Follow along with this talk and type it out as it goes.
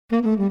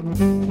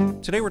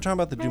Today we're talking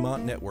about the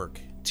DuMont network,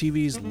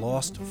 TV's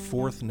lost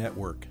fourth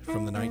network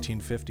from the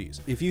 1950s.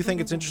 If you think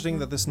it's interesting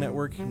that this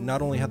network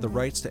not only had the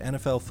rights to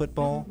NFL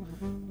football,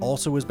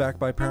 also was backed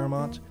by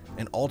Paramount,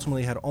 and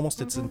ultimately had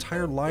almost its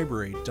entire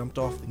library dumped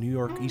off the New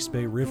York East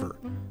Bay River,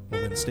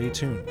 well then stay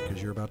tuned,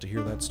 because you're about to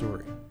hear that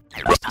story.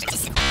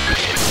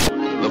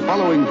 The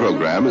following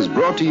program is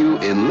brought to you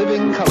in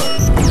living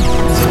color.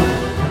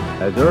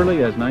 As early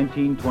as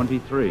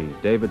 1923,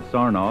 David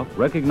Sarnoff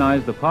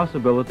recognized the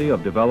possibility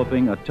of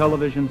developing a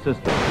television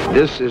system.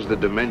 This is the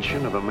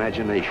dimension of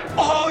imagination.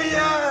 Oh,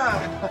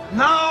 yeah!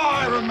 Now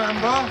I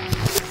remember!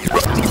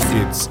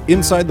 It's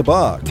Inside the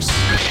Box,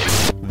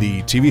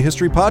 the TV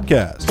History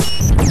Podcast.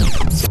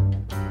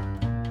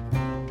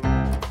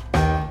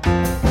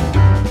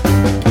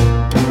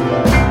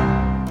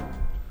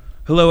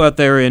 Hello out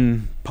there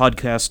in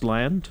podcast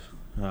land.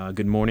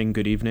 Good morning,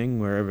 good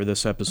evening, wherever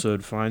this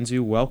episode finds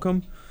you.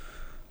 Welcome.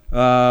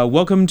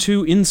 Welcome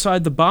to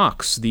Inside the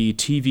Box, the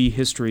TV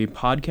History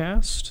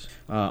Podcast,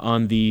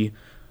 on the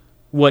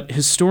what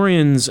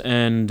historians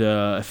and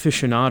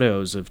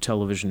aficionados of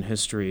television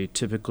history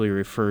typically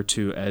refer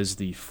to as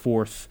the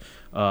fourth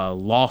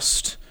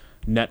lost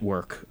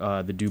network,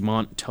 the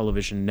DuMont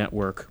television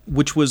network,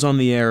 which was on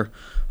the air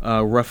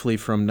roughly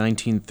from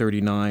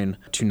 1939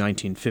 to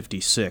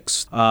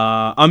 1956.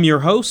 I'm your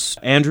host,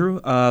 Andrew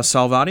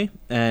Salvati,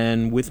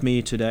 and with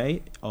me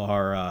today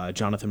are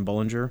Jonathan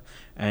Bullinger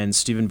and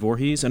Stephen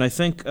Voorhees. And I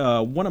think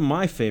one of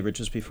my favorite,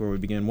 just before we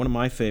begin, one of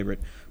my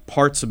favorite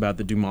parts about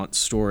the DuMont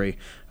story,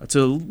 it's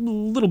a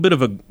little bit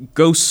of a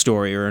ghost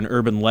story or an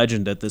urban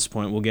legend at this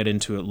point. We'll get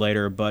into it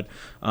later, but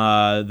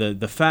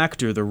the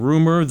fact or the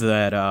rumor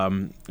that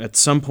at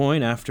some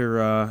point after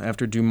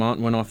DuMont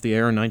went off the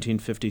air in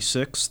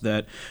 1956,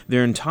 that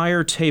their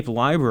entire tape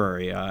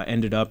library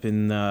ended up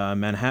in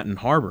Manhattan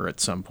Harbor at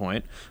some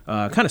point.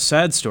 Kind of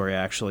sad story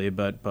actually,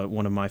 but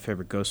one of my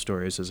favorite ghost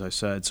stories, as I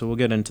said. So we'll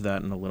get into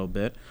that in a little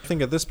bit. I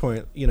think at this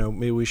point,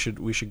 maybe we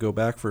should go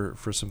back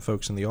for some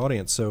folks in the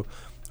audience. So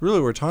really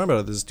what we're talking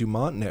about, this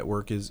DuMont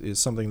network, is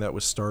something that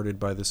was started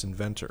by this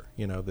inventor,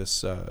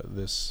 this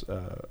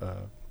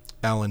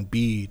Alan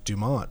B.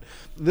 DuMont.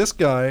 This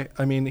guy,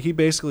 he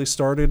basically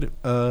started,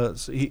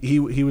 he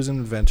was an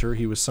inventor.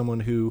 He was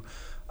someone who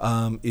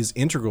is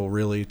integral,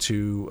 really,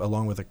 to,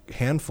 along with a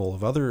handful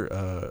of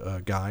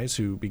other guys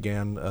who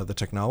began the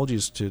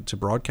technologies to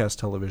broadcast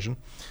television.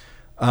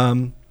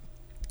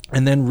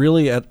 And then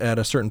really at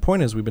a certain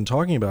point, as we've been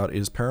talking about,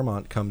 is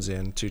Paramount comes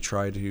in to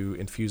try to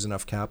infuse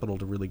enough capital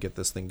to really get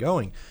this thing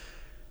going.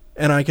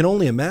 And I can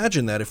only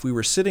imagine that if we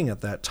were sitting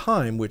at that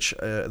time, which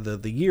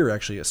the year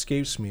actually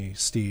escapes me,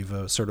 Steve,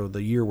 sort of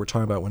the year we're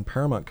talking about when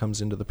Paramount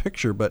comes into the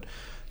picture, but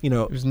it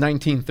was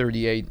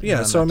 1938.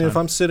 Yeah, so if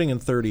I'm sitting in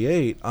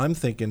 38, I'm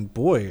thinking,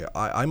 boy,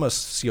 I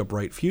must see a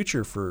bright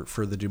future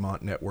for the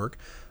DuMont network.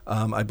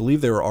 I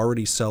believe they were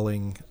already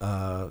selling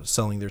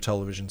their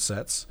television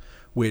sets,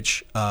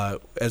 which,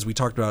 as we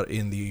talked about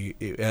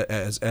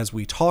as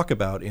we talk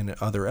about in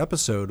other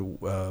episode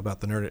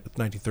about the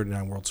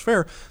 1939 World's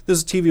Fair,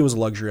 this TV was a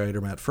luxury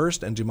item at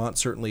first, and DuMont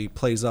certainly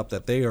plays up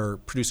that they are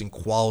producing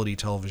quality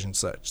television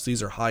sets.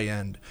 These are high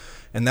end,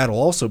 and that'll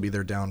also be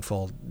their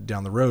downfall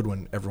down the road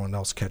when everyone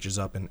else catches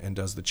up and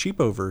does the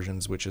cheapo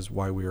versions, which is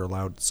why we are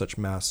allowed such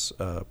mass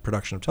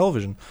production of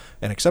television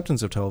and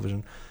acceptance of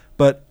television.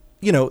 But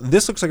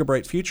this looks like a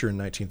bright future in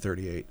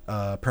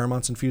 1938.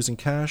 Paramount's infusing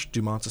cash.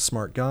 DuMont's a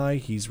smart guy.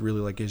 He's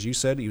really, like as you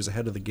said, he was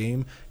ahead of the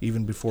game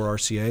even before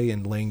RCA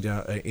and laying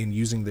down in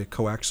using the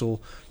coaxial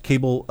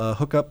cable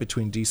hookup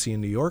between DC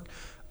and New York.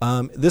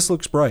 This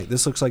looks bright.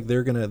 This looks like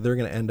they're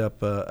gonna end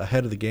up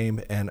ahead of the game,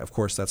 and of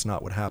course that's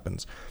not what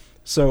happens.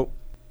 So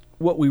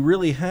what we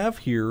really have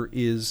here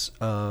is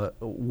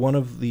one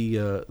of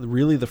the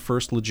really the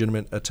first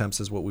legitimate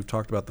attempts is what we've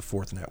talked about, the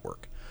fourth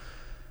network.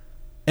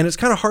 And it's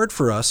kind of hard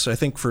for us, I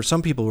think, for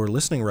some people who are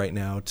listening right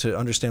now, to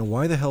understand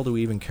why the hell do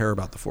we even care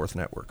about the fourth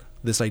network,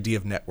 this idea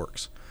of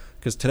networks.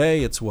 Because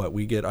today it's what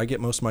we get. I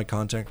get most of my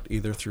content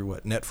either through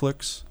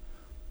Netflix,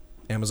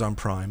 Amazon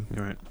Prime,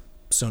 Right.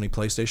 Sony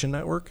PlayStation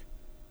Network,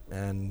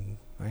 and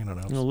I don't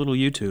know. A little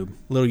YouTube,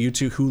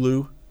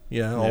 Hulu,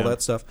 all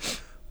that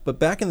stuff. But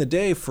back in the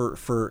day,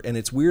 and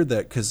it's weird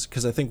that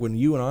because I think when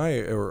you and I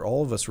or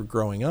all of us were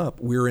growing up,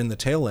 we were in the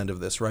tail end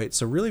of this, right?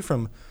 So really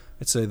from,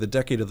 I'd say, the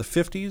decade of the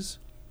 50s,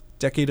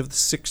 decade of the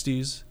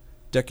 60s,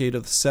 decade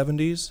of the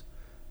 70s,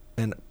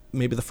 and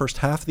maybe the first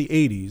half of the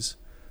 80s,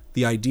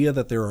 the idea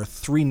that there are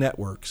three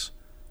networks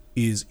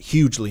is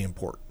hugely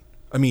important.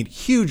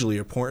 Hugely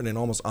important and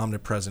almost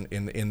omnipresent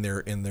in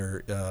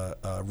their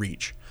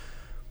reach.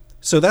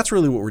 So that's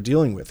really what we're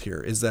dealing with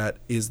here, is that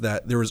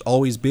there has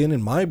always been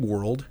in my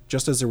world,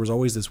 just as there was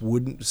always this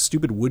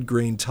stupid wood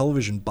grain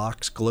television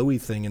box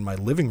glowy thing in my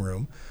living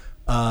room,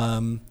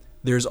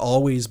 there's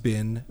always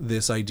been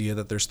this idea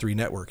that there's three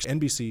networks,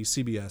 NBC,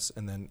 CBS,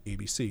 and then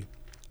ABC.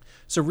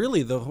 So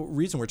really the whole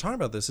reason we're talking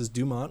about this is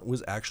DuMont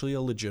was actually a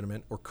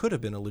legitimate, or could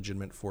have been a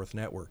legitimate, fourth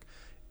network,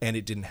 and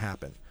it didn't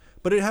happen.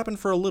 But it happened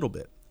for a little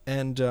bit.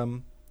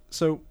 And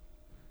so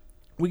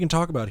we can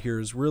talk about here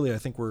is really, I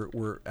think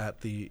we're at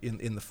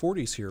in the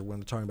 40s here when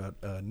we're talking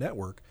about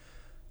network,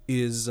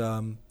 is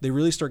they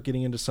really start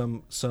getting into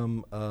some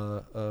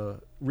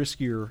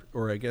riskier,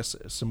 or I guess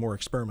some more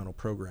experimental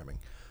programming,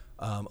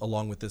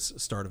 along with this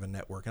start of a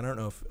network. And I don't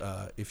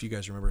know if you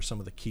guys remember some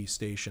of the key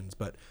stations,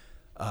 but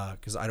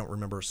because I don't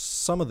remember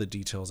some of the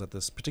details at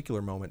this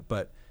particular moment,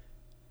 but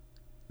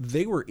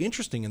they were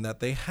interesting in that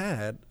they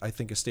had, I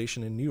think, a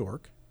station in New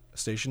York, a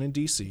station in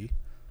D.C.,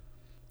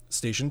 a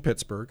station in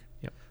Pittsburgh.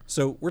 Yep.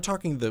 So we're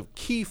talking the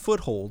key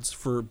footholds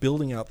for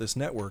building out this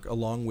network,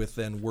 along with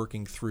then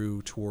working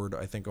through toward,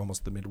 I think,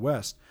 almost the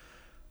Midwest.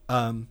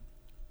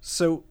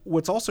 So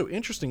what's also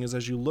interesting is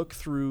as you look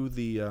through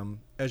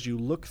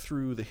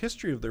the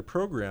history of their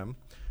programming,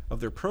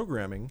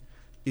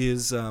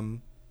 is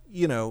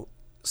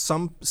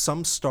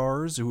some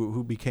stars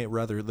who became,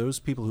 rather those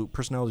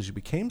personalities who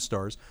became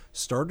stars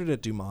started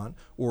at DuMont,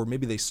 or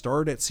maybe they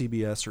started at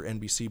CBS or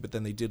NBC, but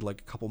then they did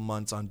like a couple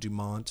months on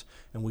DuMont,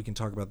 and we can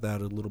talk about that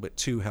a little bit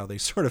too, how they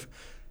sort of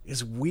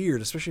is weird,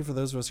 especially for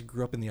those of us who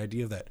grew up in the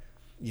idea of that,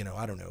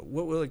 I don't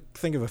know,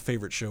 think of a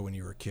favorite show when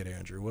you were a kid,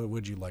 Andrew. What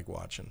would you like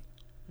watching?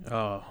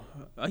 Oh,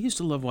 I used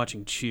to love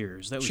watching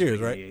Cheers. That was Cheers,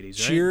 big right? in the 80s,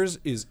 right? Cheers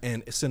is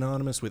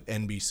synonymous with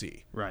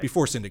NBC, right?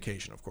 Before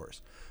syndication, of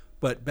course.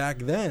 But back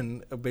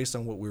then, based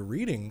on what we were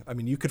reading, I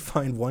mean, you could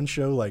find one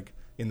show like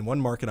in one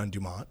market on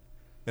DuMont,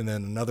 and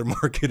then another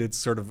market it's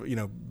sort of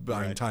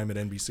buying time at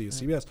NBC or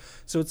CBS.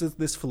 So it's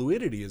this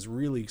fluidity is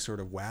really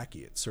sort of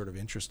wacky. It's sort of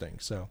interesting.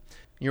 So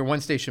Your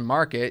one station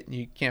market,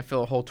 you can't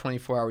fill a whole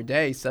 24-hour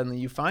day. Suddenly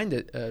you find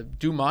it,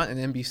 DuMont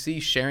and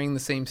NBC sharing the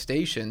same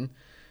station,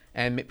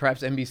 and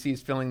perhaps NBC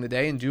is filling the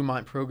day and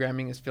DuMont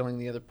programming is filling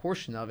the other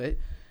portion of it.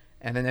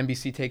 And then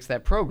NBC takes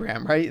that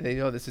program, right? They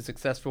know this is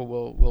successful.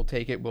 We'll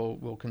take it.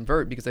 We'll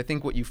convert, because I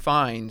think what you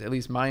find, at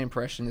least my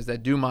impression, is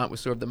that DuMont was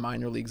sort of the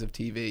minor leagues of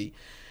TV.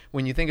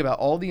 When you think about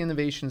all the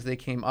innovations they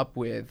came up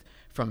with,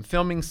 from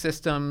filming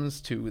systems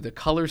to the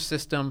color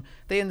system,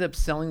 they ended up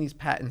selling these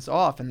patents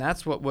off, and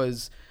that's what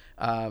was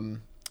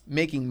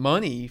making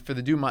money for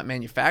the DuMont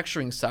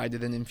manufacturing side to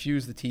then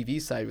infuse the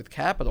TV side with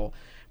capital.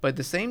 But at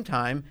the same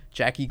time,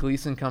 Jackie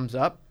Gleason comes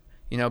up,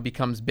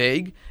 becomes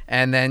big,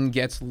 and then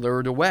gets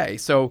lured away.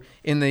 So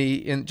in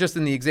the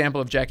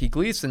example of Jackie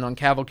Gleason on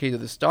Cavalcade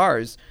of the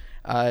Stars,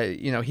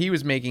 he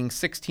was making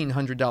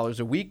 $1,600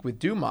 a week with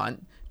DuMont,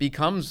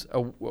 becomes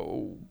a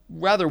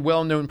rather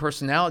well-known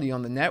personality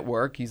on the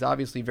network. He's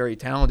obviously very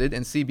talented,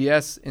 and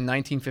CBS in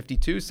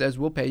 1952 says,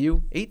 we'll pay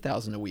you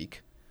 $8,000 a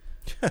week.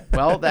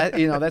 Well,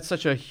 that's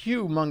such a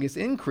humongous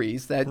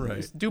increase that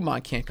right.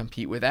 DuMont can't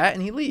compete with that,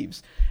 and he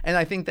leaves. And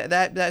I think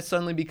that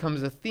suddenly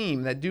becomes a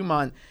theme, that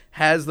DuMont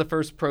has the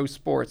first pro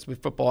sports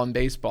with football and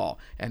baseball,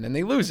 and then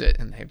they lose it,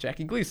 and they have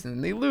Jackie Gleason,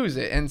 and they lose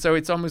it. And so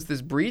it's almost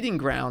this breeding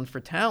ground for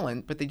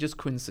talent, but they just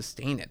couldn't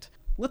sustain it.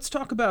 Let's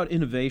talk about the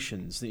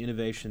innovations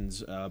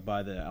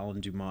by the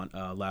Alan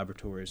DuMont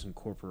Laboratories and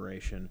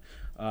Corporation.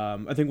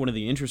 I think one of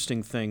the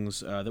interesting things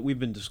that we've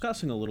been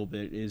discussing a little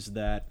bit is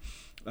that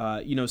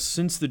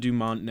since the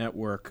DuMont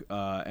network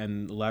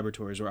and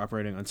laboratories were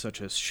operating on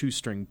such a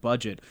shoestring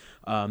budget,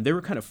 they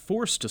were kind of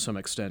forced to some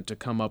extent to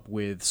come up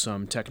with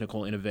some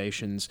technical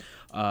innovations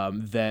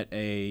that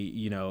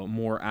a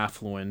more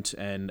affluent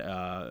and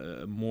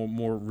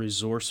more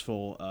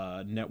resourceful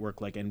network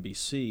like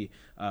NBC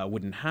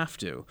wouldn't have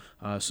to.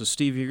 So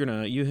Steve,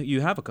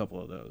 you have a couple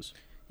of those.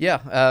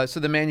 Yeah, so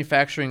the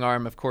manufacturing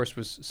arm, of course,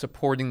 was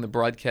supporting the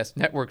broadcast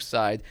network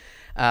side.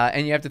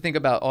 And you have to think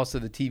about also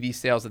the TV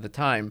sales at the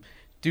time.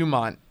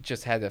 DuMont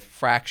just had a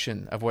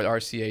fraction of what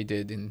RCA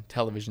did in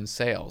television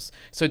sales.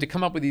 So to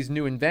come up with these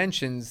new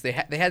inventions, they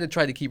had to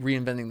try to keep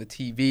reinventing the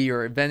TV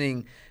or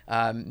inventing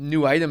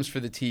new items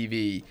for the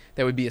TV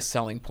that would be a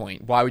selling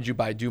point. Why would you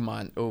buy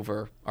DuMont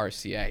over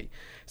RCA?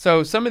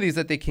 So some of these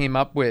that they came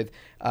up with,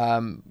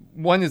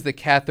 one is the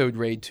cathode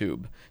ray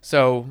tube.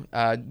 So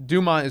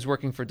DuMont is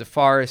working for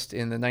DeForest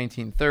in the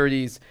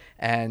 1930s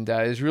and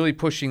is really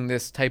pushing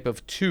this type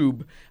of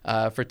tube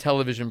for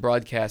television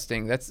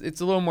broadcasting. It's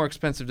a little more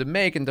expensive to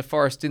make, and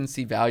DeForest didn't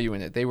see value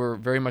in it. They were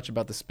very much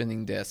about the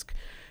spinning disc.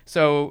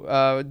 So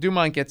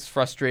DuMont gets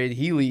frustrated.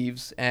 He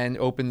leaves and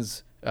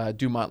opens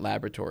DuMont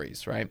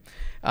Laboratories, right?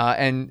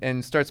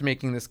 And starts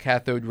making this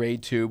cathode ray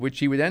tube, which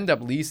he would end up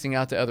leasing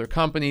out to other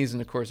companies.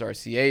 And of course,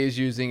 RCA is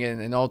using it,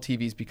 and all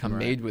TVs become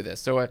made with this.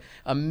 So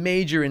a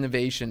major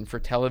innovation for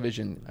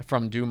television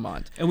from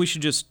DuMont. And we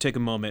should just take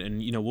a moment,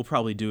 and we'll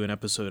probably do an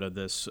episode of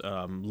this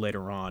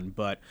later on.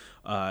 But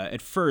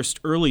at first,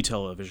 early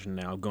television,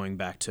 now going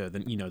back to the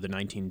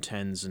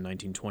 1910s and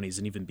 1920s,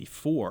 and even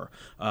before,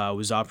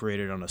 was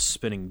operated on a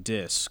spinning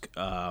disc.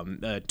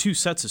 Two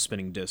sets of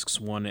spinning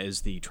discs. One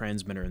is the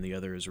transmitter, and the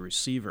other is a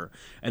receiver.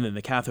 And then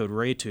the cathode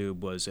ray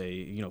tube was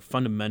a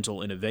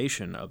fundamental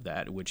innovation of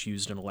that, which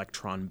used an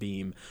electron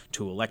beam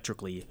to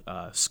electrically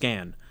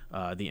scan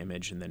the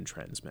image and then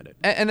transmit it.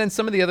 And then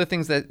some of the other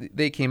things that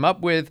they came up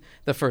with,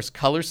 the first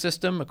color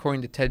system,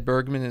 according to Ted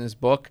Bergman in his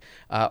book,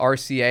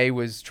 RCA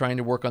was trying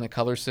to work on a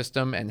color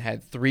system and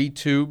had 3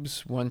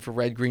 tubes, one for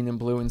red, green, and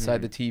blue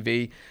inside the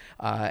TV.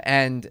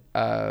 And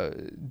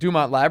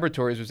DuMont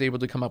Laboratories was able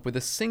to come up with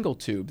a single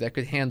tube that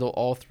could handle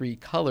all three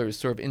colors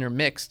sort of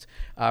intermixed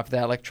for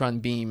that electron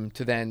beam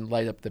to then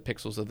light up the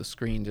pixels of the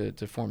screen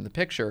to form the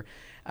picture.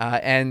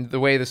 And the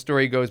way the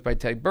story goes by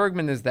Ted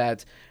Bergman is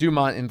that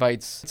DuMont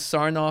invites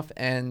Sarnoff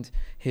and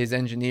his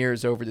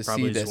engineers over to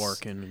see this.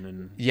 Sorkin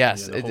and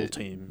the whole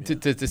team.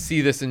 To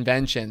see this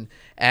invention.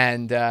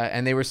 And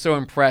they were so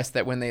impressed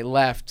that when they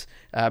left,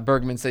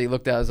 Bergman said he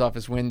looked out his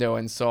office window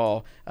and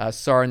saw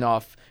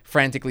Sarnoff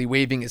frantically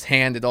waving his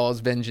hand at all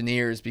his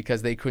engineers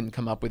because they couldn't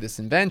come up with this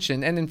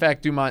invention. And in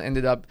fact, DuMont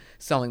ended up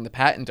selling the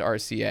patent to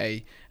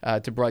RCA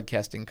to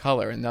Broadcasting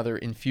Color, another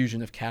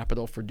infusion of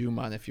capital for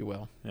DuMont, if you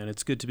will. And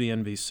it's good to be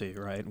NBC,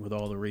 right? With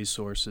all the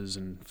resources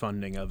and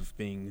funding of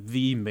being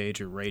the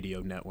major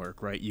radio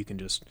network, right? You can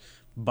just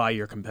buy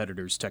your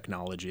competitors'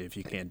 technology if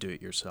you can't do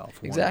it yourself.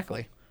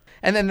 Exactly.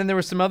 And then there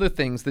were some other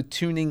things, the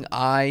tuning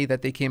eye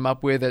that they came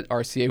up with that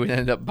RCA would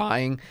end up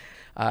buying.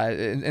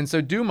 And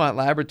so DuMont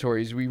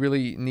Laboratories, we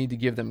really need to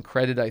give them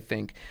credit, I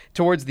think.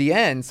 Towards the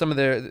end,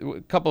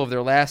 a couple of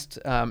their last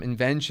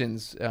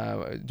inventions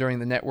during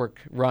the network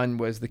run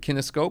was the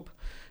kinescope.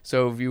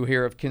 So if you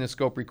hear of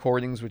kinescope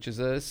recordings, which is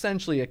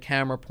essentially a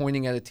camera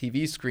pointing at a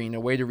TV screen, a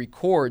way to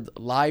record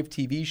live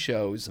TV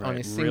shows on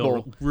a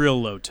single... Real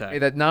low tech.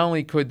 That not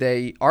only could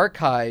they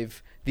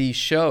archive these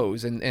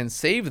shows and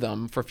save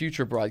them for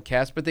future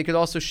broadcasts, but they could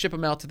also ship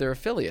them out to their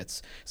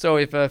affiliates. So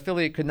if an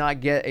affiliate could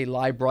not get a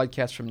live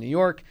broadcast from New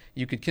York,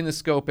 you could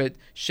kinescope it,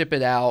 ship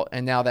it out,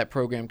 and now that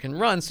program can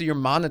run. So you're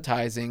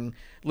monetizing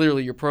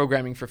literally your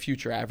programming for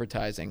future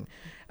advertising.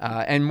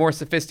 And more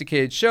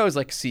sophisticated shows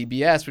like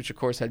CBS, which of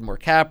course had more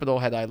capital,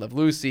 had I Love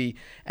Lucy,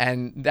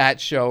 and that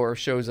show or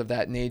shows of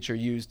that nature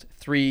used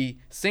 3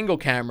 single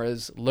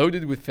cameras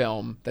loaded with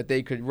film that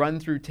they could run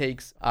through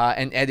takes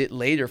and edit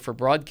later for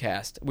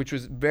broadcast, which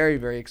was very,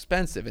 very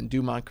expensive, and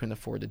DuMont couldn't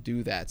afford to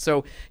do that.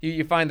 So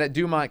you find that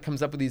DuMont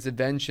comes up with these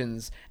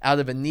inventions out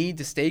of a need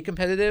to stay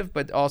competitive,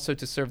 but also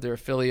to serve their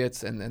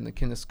affiliates, and the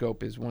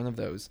kinescope is one of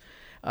those.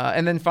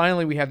 And then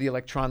finally, we have the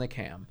electronic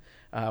ham.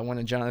 One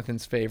of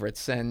Jonathan's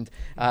favorites. And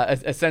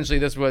essentially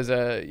this was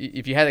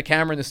if you had a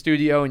camera in the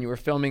studio and you were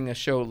filming a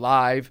show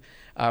live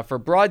for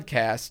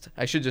broadcast,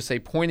 I should just say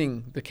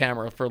pointing the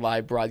camera for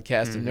live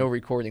broadcast and no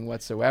recording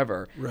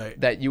whatsoever, right,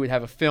 that you would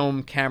have a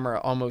film camera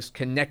almost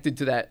connected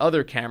to that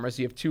other camera.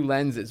 So you have 2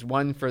 lenses,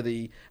 one for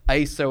the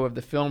ISO of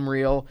the film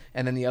reel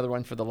and then the other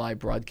one for the live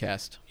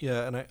broadcast.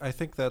 Yeah, and I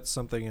think that's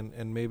something,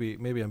 and maybe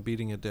I'm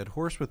beating a dead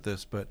horse with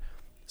this, but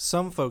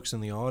some folks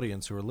in the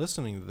audience who are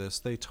listening to this,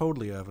 they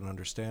totally have an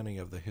understanding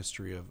of the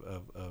history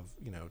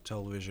of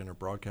television or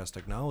broadcast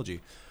technology.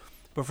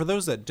 But for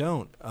those that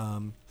don't,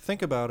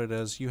 think about it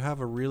as you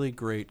have a really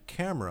great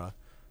camera,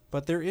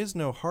 but there is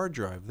no hard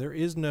drive, there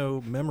is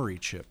no memory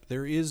chip,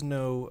 there is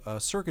no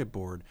circuit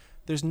board.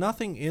 There's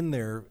nothing in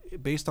there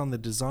based on the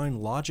design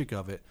logic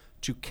of it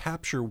to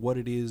capture what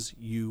it is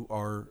you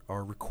are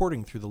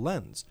recording through the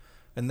lens.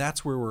 And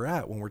that's where we're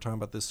at when we're talking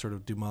about this sort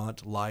of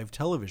DuMont live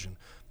television.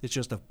 It's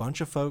just a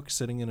bunch of folks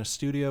sitting in a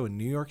studio in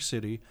New York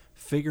City,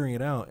 figuring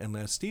it out, and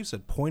as Steve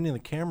said, pointing the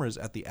cameras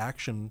at the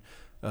action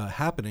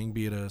happening,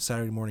 be it a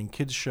Saturday morning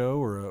kids show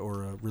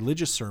or a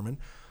religious sermon.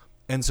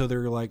 And so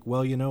they're like,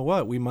 well, you know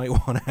what? We might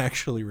want to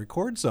actually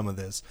record some of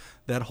this.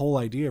 That whole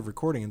idea of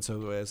recording. And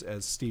so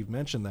as Steve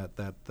mentioned,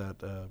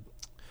 that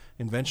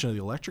invention of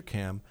the electric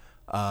cam,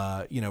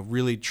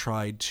 really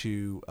tried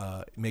to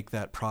make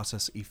that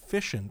process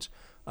efficient.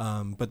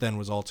 But then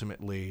was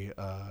ultimately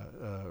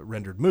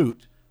rendered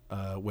moot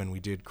when we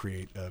did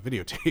create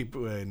videotape.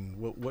 In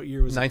what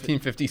year was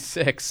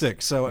 1956.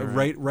 it? So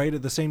right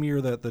at the same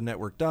year that the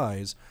network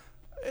dies,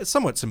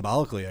 somewhat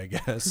symbolically, I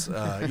guess.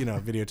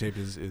 Videotape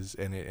is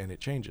and it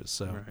changes.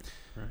 So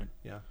right,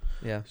 yeah.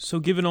 So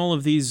given all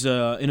of these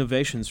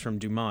innovations from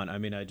DuMont, I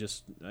mean, I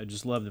just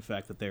love the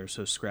fact that they are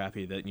so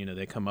scrappy that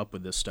they come up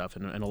with this stuff,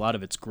 and a lot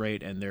of it's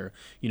great, and their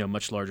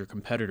much larger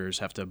competitors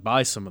have to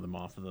buy some of them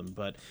off of them.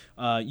 But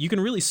you can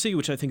really see,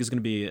 which I think is going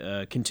to be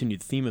a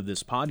continued theme of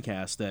this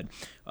podcast, that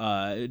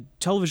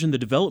television, the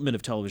development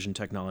of television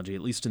technology,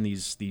 at least in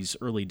these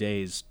early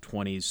days,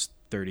 20s,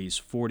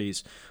 30s,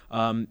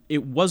 40s,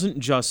 it wasn't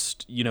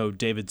just,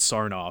 David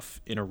Sarnoff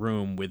in a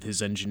room with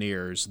his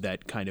engineers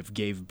that kind of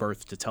gave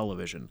birth to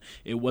television.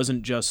 It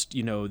wasn't just,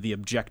 the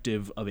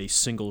objective of a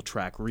single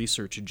track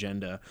research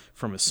agenda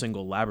from a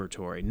single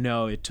laboratory.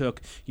 No, it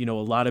took, a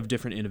lot of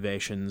different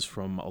innovations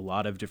from a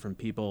lot of different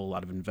people, a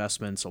lot of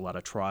investments, a lot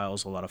of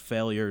trials, a lot of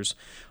failures,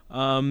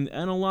 and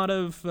a lot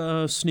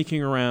of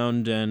sneaking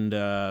around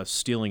and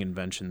stealing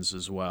inventions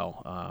as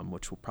well,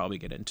 which we'll probably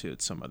get into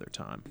at some other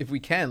time. If we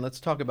can, let's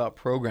talk about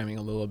programming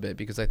a little bit,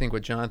 because I think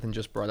what Jonathan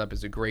just brought up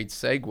is a great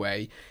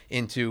segue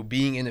into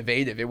being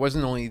innovative. It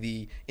wasn't only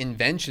the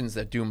inventions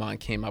that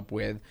DuMont came up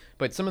with,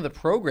 but some of the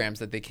programs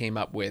that they came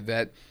up with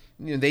that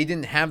they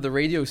didn't have the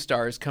radio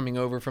stars coming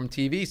over from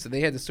TV, so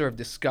they had to sort of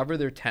discover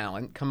their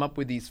talent, come up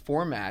with these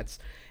formats,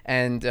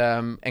 and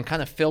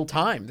kind of fill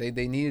time.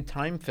 They needed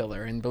time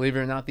filler, and believe it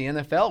or not, the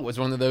NFL was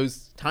one of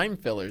those time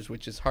fillers,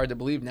 which is hard to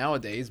believe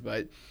nowadays,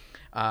 but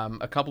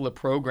A couple of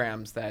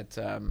programs that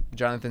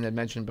Jonathan had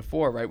mentioned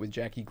before, right, with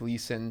Jackie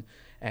Gleason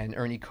and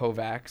Ernie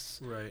Kovacs.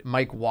 Right.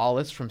 Mike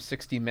Wallace from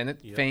 60 Minute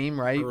fame,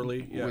 right?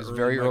 Was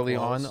very early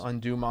on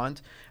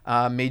DuMont.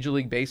 Major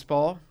League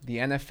Baseball, the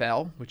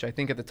NFL, which I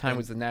think at the time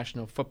was the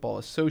National Football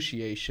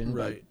Association,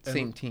 right. but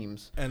same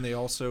teams. And they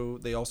also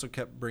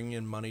kept bringing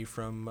in money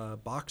from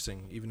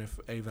boxing,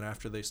 even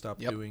after they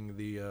stopped doing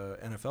the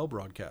NFL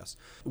broadcast.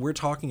 We're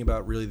talking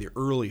about really the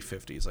early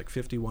 50s, like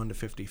 51 to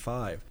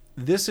 55.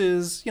 This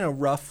is,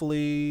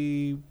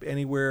 roughly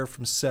anywhere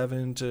from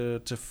 7 to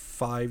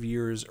 5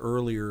 years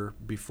earlier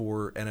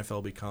before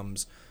NFL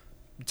becomes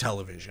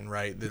television,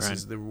 right? This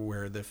is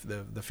where the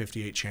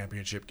 58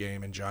 championship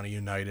game and Johnny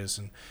Unitas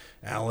and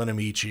Alan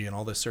Amici and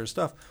all this sort of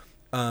stuff.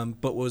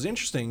 But what was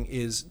interesting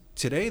is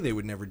today they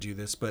would never do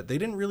this, but they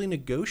didn't really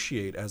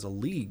negotiate as a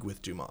league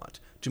with DuMont.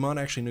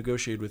 DuMont actually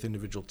negotiated with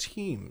individual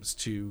teams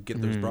to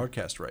get those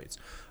broadcast rights.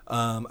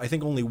 I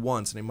think only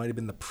once, and it might have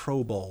been the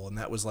Pro Bowl, and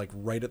that was like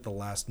right at the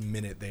last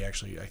minute they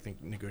actually, I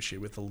think,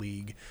 negotiated with the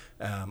league,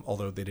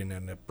 although they didn't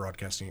end up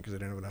broadcasting it because they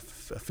didn't have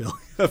enough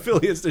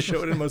affiliates to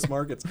show it in most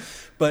markets.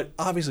 But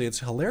obviously it's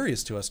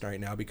hilarious to us right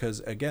now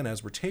because, again,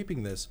 as we're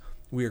taping this,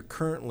 we are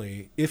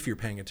currently, if you're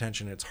paying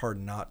attention, it's hard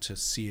not to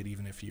see it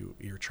even if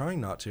you're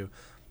trying not to.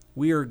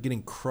 We are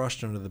getting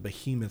crushed under the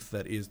behemoth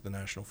that is the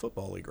National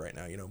Football League right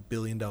now,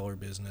 billion-dollar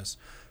business.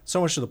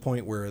 So much to the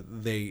point where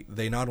they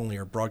not only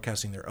are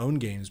broadcasting their own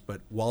games,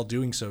 but while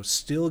doing so,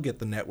 still get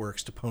the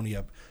networks to pony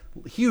up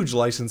huge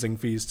licensing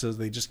fees so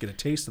they just get a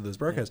taste of those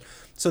broadcasts.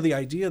 So the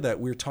idea that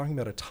we're talking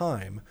about a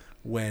time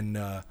when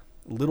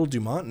little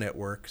DuMont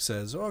network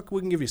says, oh,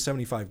 we can give you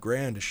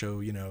 $75,000 to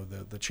show,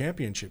 the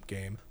championship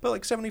game, but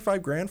like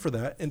 $75,000 for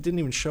that, and didn't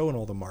even show in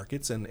all the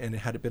markets. And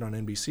had it been on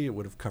NBC, it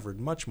would have covered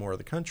much more of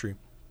the country.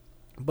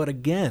 But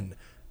again,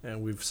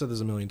 and we've said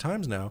this a million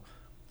times now,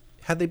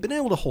 had they been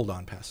able to hold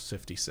on past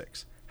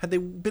 56, had they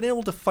been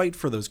able to fight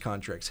for those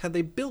contracts, had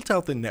they built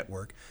out the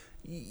network,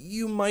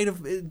 you might have,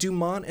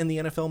 DuMont and the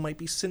NFL might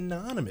be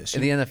synonymous.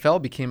 And the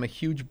NFL became a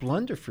huge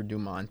blunder for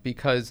DuMont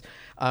because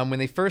when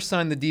they first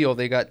signed the deal,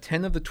 they got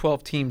 10 of the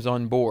 12 teams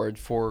on board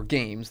for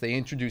games. They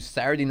introduced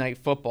Saturday Night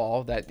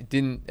Football that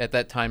didn't at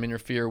that time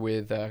interfere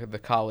with the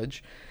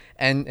college.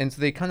 And so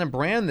they kind of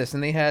brand this,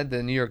 and they had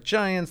the New York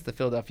Giants, the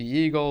Philadelphia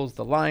Eagles,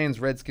 the Lions,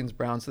 Redskins,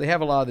 Browns. So they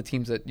have a lot of the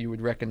teams that you would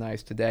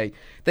recognize today.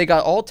 They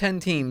got all 10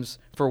 teams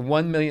for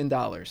 $1 million.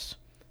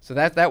 So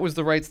that was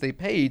the rights they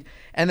paid.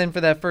 And then for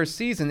that first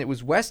season, it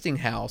was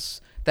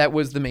Westinghouse that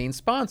was the main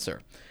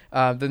sponsor,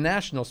 the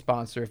national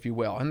sponsor, if you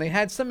will. And they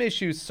had some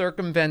issues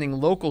circumventing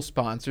local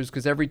sponsors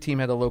because every team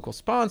had a local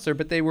sponsor,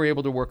 but they were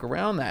able to work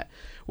around that.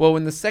 Well,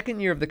 when the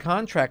second year of the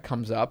contract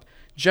comes up,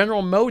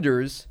 General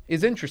Motors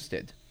is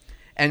interested.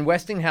 And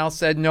Westinghouse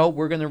said, no,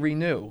 we're going to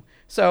renew.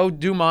 So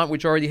DuMont,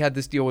 which already had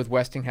this deal with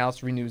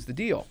Westinghouse, renews the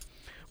deal.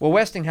 Well,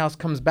 Westinghouse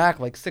comes back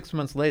like 6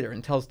 months later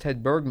and tells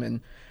Ted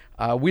Bergman,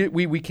 we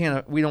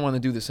don't want to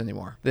do this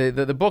anymore.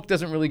 The book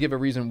doesn't really give a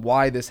reason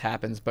why this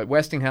happens, but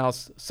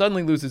Westinghouse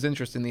suddenly loses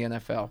interest in the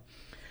NFL.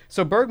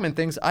 So Bergman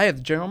thinks, I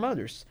have General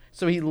Motors.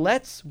 So he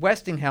lets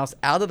Westinghouse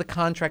out of the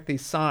contract they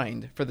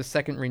signed for the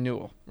second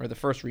renewal, or the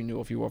first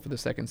renewal, if you will, for the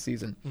second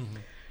season. Mm-hmm.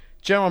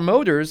 General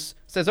Motors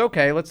says,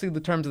 okay, let's see the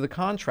terms of the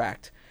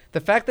contract.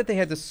 The fact that they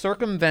had to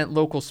circumvent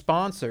local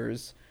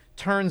sponsors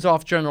turns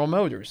off General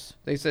Motors.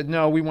 They said,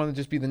 no, we want to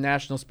just be the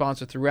national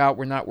sponsor throughout.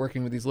 We're not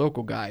working with these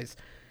local guys.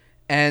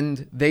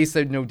 And they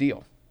said no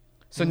deal.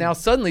 So now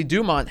suddenly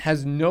DuMont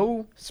has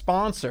no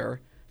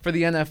sponsor for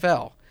the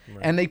NFL. Right.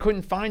 And they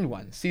couldn't find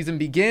one. Season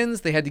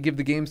begins. They had to give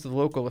the games to the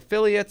local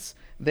affiliates.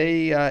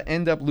 They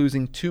end up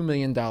losing $2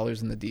 million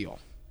in the deal.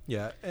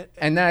 Yeah,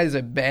 and that is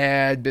a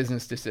bad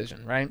business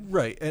decision, right?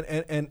 Right,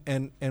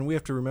 and we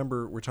have to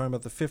remember we're talking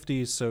about the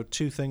 50s. So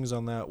two things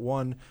on that: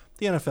 one,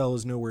 the NFL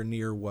is nowhere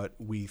near what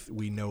we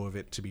know of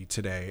it to be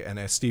today. And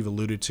as Steve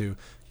alluded to,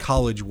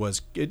 college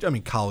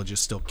is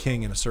still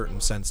king in a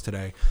certain sense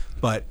today,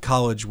 but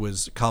college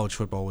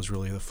football was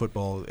really the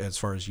football as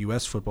far as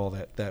U.S. football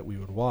that we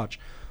would watch.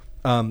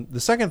 The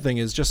second thing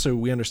is, just so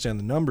we understand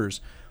the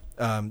numbers.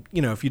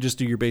 If you just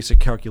do your basic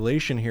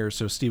calculation here,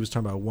 so Steve was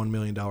talking about a $1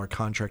 million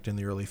contract in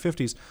the early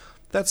 50s,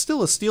 that's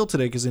still a steal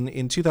today because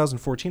in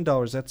 2014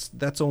 dollars,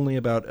 that's only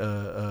about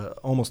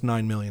almost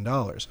 $9 million,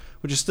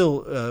 which is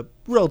still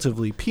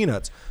relatively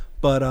peanuts.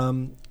 But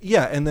and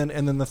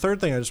then the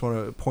third thing I just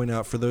want to point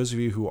out for those of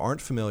you who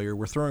aren't familiar,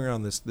 we're throwing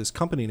around this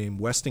company named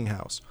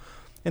Westinghouse.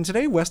 And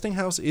today,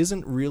 Westinghouse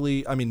isn't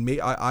really,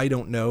 I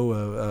don't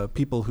know,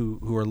 people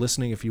who are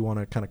listening, if you want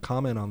to kind of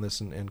comment on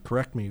this and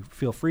correct me,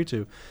 feel free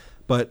to.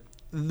 But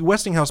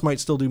Westinghouse might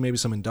still do maybe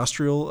some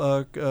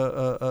industrial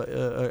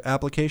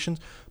applications,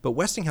 but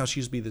Westinghouse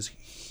used to be this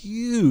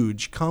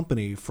huge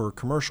company for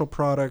commercial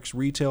products,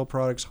 retail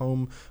products,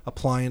 home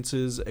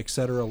appliances,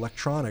 etc.,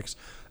 electronics.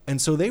 And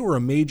so they were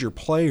a major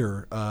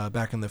player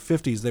back in the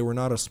 50s. They were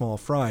not a small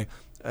fry.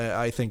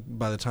 I think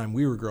by the time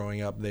we were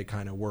growing up, they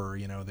kind of were.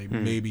 They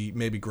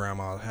maybe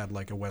grandma had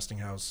like a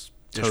Westinghouse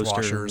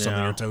dishwasher or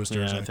something, or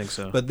toaster or something. I think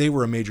so. But they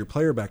were a major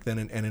player back then,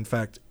 and in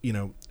fact,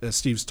 as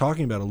Steve's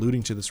talking about,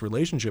 alluding to this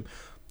relationship,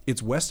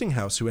 it's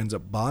Westinghouse who ends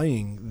up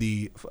buying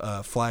the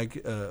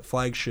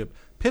flagship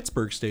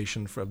Pittsburgh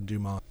station from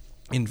DuMont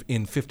in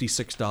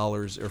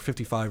 $56 or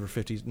 55 or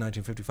 50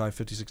 1955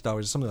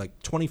 $56, something like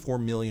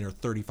 $24 million or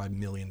 $35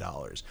 million.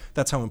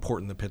 That's how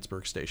important the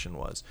Pittsburgh station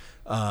was.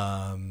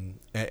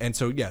 And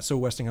so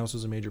Westinghouse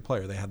was a major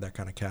player. They had that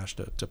kind of cash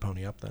to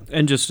pony up then.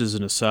 And just as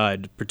an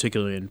aside,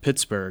 particularly in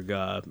Pittsburgh,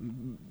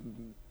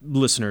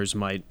 listeners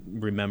might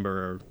remember,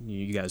 or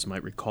you guys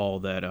might recall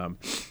that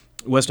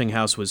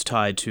Westinghouse was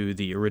tied to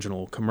the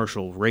original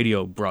commercial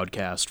radio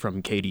broadcast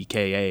from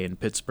KDKA in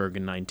Pittsburgh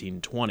in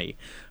 1920.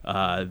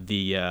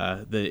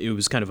 It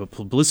was kind of a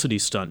publicity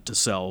stunt to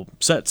sell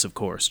sets, of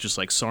course, just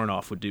like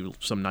Sarnoff would do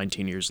some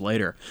 19 years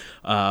later.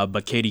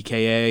 But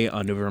KDKA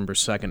on November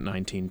 2nd,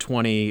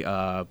 1920,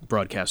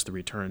 broadcast the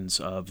returns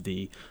of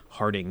the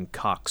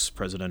Harding-Cox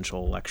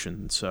presidential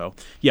election. So,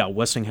 yeah,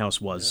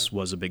 Westinghouse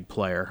was a big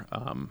player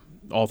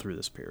all through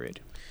this period.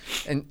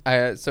 And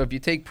so if you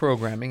take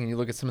programming and you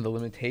look at some of the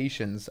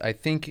limitations, I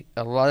think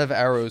a lot of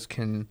arrows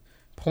can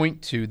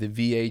point to the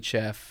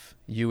VHF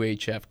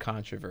UHF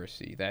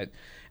controversy that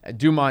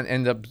DuMont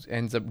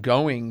ends up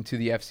going to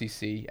the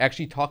FCC,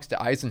 actually talks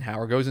to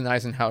Eisenhower, goes in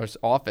Eisenhower's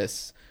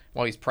office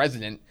while he's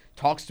president,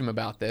 talks to him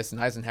about this, and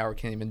Eisenhower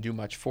can't even do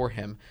much for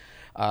him.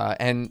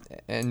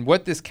 And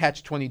what this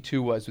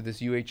catch-22 was with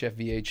this UHF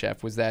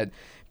VHF was that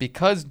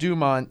because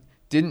DuMont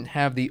didn't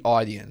have the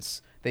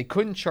audience, they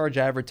couldn't charge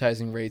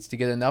advertising rates to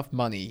get enough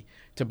money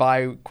to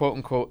buy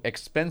quote-unquote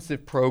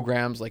expensive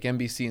programs like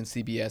NBC and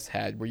CBS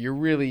had, where you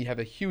really have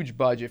a huge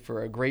budget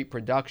for a great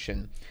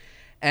production.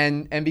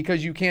 And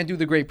because you can't do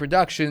the great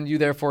production, you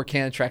therefore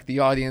can't attract the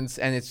audience,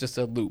 and it's just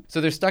a loop. So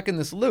they're stuck in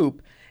this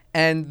loop,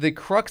 and the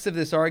crux of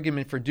this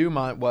argument for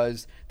DuMont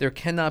was there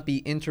cannot be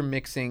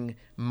intermixing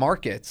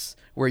markets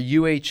where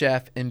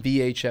UHF and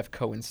VHF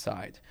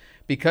coincide.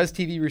 Because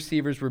TV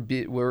receivers were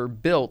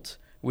built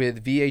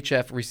with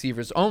VHF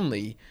receivers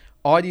only,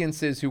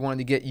 audiences who wanted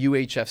to get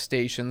UHF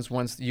stations,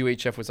 once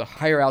UHF was a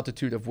higher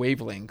altitude of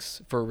wavelengths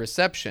for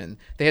reception,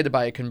 they had to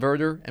buy a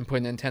converter and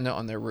put an antenna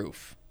on their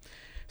roof.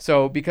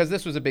 So because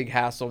this was a big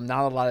hassle,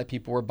 not a lot of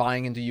people were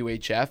buying into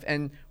UHF,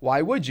 and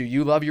why would you?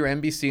 You love your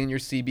NBC and your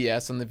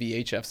CBS on the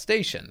VHF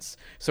stations.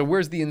 So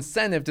where's the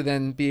incentive to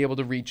then be able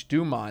to reach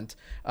DuMont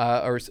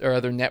or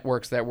other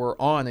networks that were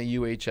on a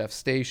UHF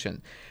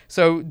station?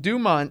 So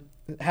DuMont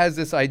has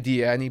this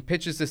idea, and he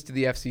pitches this to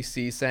the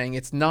FCC saying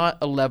it's not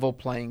a level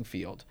playing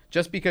field.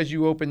 Just because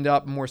you opened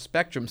up more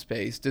spectrum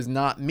space does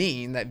not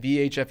mean that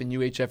VHF and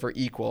UHF are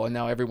equal and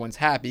now everyone's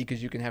happy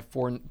because you can have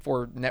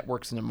four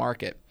networks in a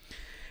market.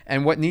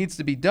 And what needs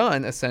to be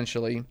done,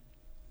 essentially,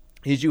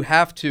 is you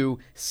have to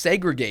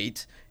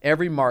segregate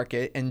every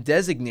market and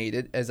designate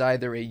it as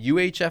either a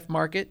UHF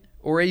market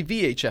or a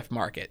VHF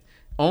market.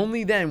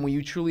 Only then will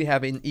you truly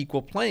have an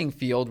equal playing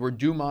field where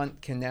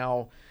DuMont can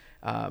now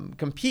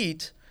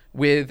compete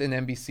with an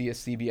NBC, a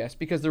CBS,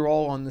 because they're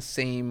all on the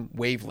same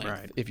wavelength,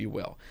 right, if you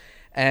will.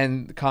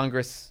 And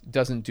Congress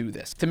doesn't do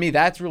this. To me,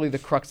 that's really the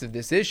crux of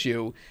this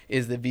issue,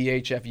 is the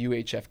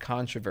VHF-UHF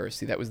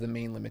controversy. That was the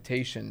main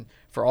limitation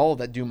for all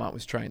that DuMont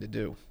was trying to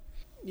do.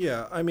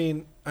 Yeah, I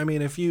mean,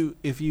 if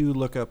you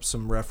look up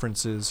some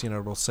references,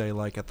 we'll say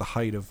like at the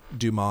height of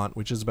DuMont,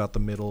 which is about the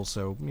middle,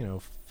 so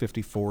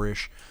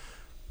 54-ish,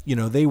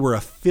 they were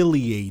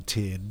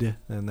affiliated,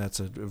 and that's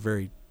a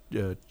very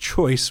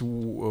choice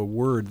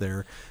word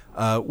there,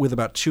 with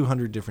about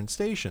 200 different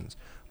stations.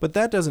 But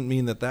that doesn't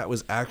mean that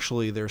was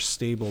actually their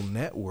stable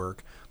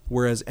network,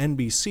 whereas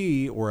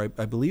NBC, or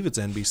I believe it's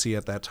NBC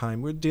at that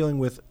time, we're dealing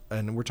with,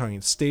 and we're talking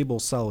stable,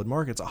 solid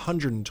markets,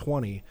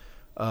 120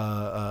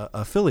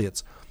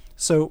 affiliates.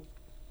 So,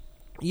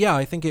 yeah,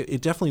 I think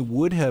it definitely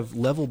would have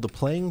leveled the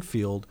playing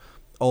field,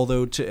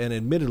 although, and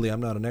admittedly,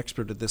 I'm not an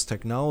expert at this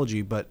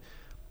technology, but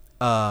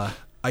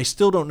I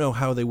still don't know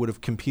how they would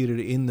have competed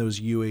in those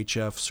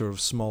UHF sort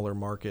of smaller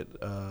market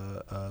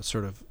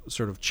sort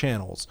of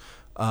channels.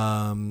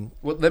 Well,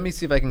 let me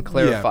see if I can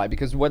clarify,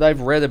 because what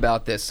I've read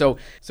about this, so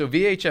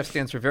VHF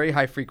stands for very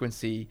high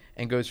frequency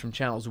and goes from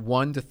channels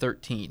 1 to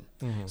 13.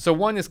 Mm-hmm. So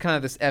 1 is kind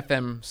of this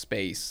FM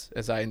space,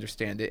 as I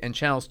understand it, and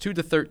channels 2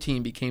 to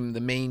 13 became the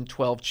main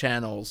 12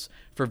 channels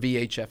for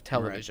VHF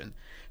television. Right.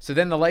 So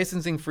then the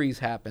licensing freeze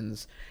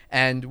happens,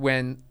 and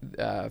when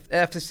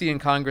FCC and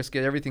Congress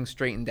get everything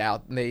straightened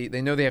out, and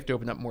they know they have to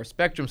open up more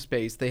spectrum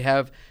space, they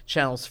have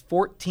channels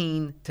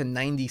 14 to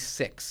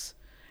 96.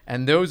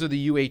 And those are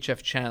the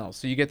UHF channels.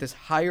 So you get this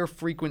higher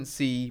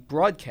frequency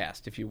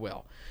broadcast, if you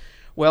will.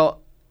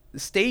 Well,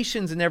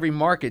 stations in every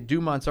market,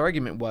 DuMont's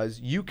argument was,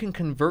 you can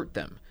convert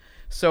them.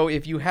 So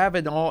if you have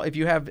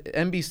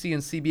NBC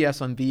and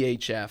CBS on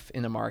VHF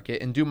in a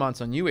market and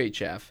DuMont's on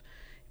UHF,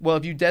 well,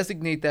 if you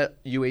designate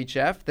that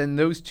UHF, then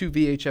those two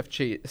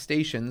VHF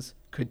stations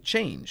could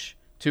change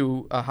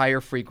to a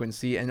higher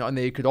frequency, and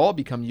they could all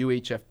become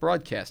UHF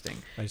broadcasting.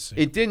 I see.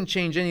 It didn't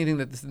change anything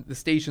that the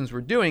stations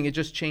were doing. It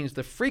just changed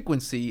the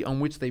frequency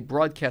on which they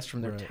broadcast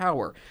from their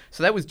tower.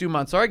 So that was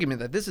DuMont's argument,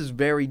 that this is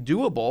very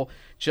doable.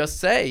 Just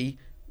say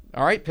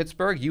all right,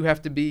 Pittsburgh, you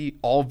have to be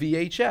all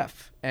VHF.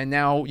 And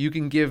now you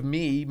can give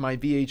me my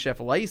VHF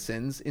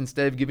license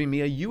instead of giving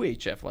me a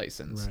UHF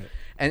license. Right.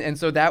 And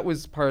so that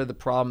was part of the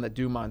problem that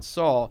DuMont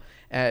saw,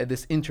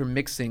 this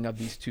intermixing of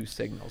these two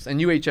signals. And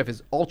UHF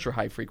is ultra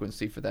high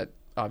frequency for that,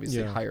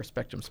 obviously, higher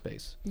spectrum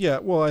space. Yeah,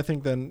 well, I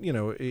think then,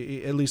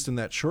 at least in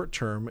that short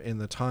term, in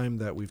the time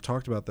that we've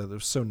talked about that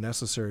was so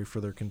necessary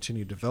for their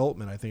continued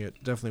development, I think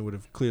it definitely would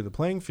have cleared the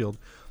playing field.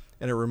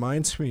 And it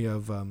reminds me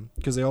of,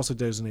 because they also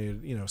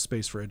designated,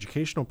 space for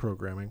educational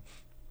programming.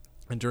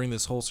 And during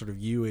this whole sort of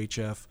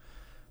UHF,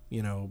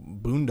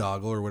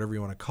 boondoggle or whatever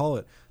you want to call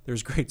it,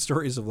 there's great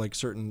stories of like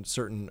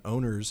certain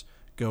owners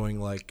going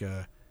like,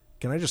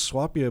 can I just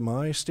swap you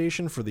my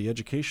station for the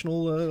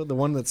educational, the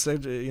one that's,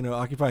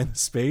 occupying the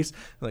space?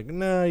 Like,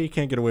 no, you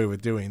can't get away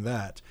with doing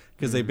that.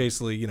 Because they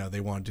basically, they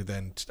wanted to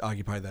then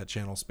occupy that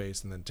channel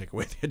space and then take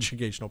away the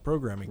educational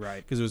programming.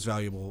 Right. Because it was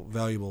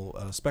valuable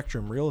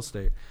spectrum real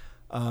estate.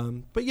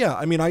 But yeah,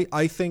 I mean,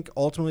 I think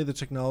ultimately the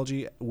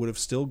technology would have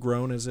still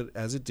grown as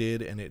it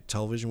did, and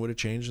television would have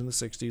changed in the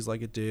 60s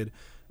like it did,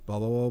 blah,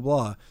 blah, blah,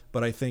 blah.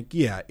 But I think,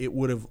 yeah, it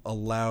would have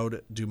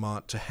allowed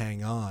DuMont to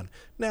hang on.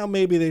 Now,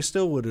 maybe they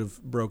still would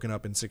have broken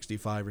up in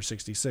 65 or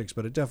 66,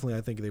 but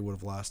I think they would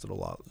have lasted a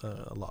lot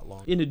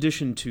longer. In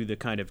addition to the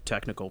kind of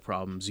technical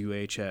problems,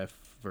 UHF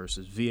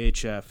versus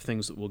VHF,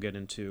 things that we'll get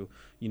into,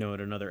 in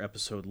another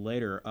episode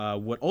later,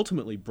 what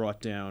ultimately brought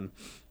down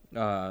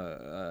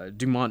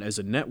DuMont as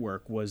a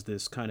network was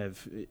this kind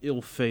of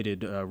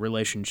ill-fated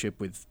relationship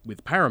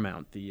with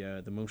Paramount,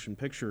 the motion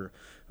picture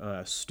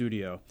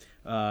studio,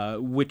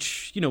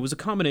 which was a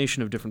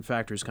combination of different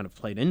factors kind of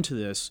played into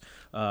this,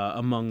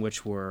 among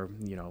which were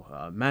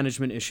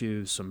management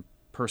issues, some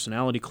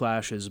personality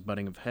clashes,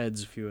 butting of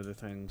heads, a few other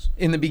things.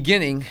 In the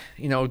beginning,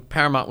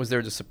 Paramount was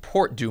there to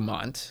support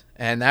DuMont,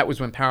 and that was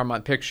when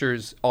Paramount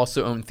Pictures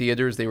also owned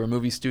theaters. They were a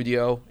movie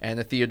studio and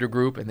a theater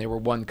group, and they were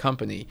one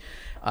company.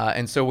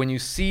 And so when you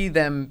see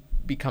them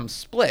become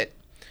split,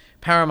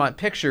 Paramount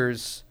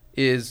Pictures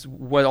is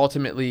what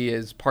ultimately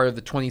is part of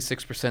the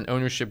 26%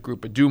 ownership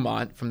group of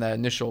DuMont from that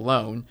initial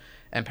loan,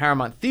 and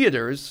Paramount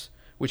Theaters,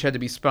 which had to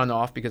be spun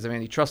off because of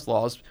antitrust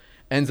laws,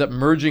 ends up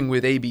merging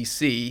with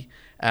ABC.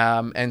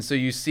 And so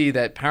you see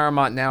that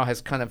Paramount now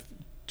has kind of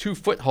two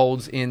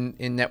footholds in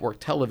network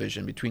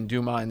television between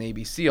DuMont and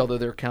ABC, although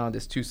they're counted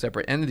as two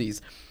separate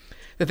entities.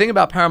 The thing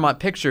about Paramount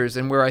Pictures,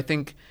 and where I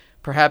think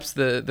perhaps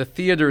the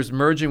theaters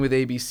merging with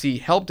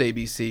ABC helped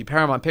ABC,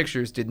 Paramount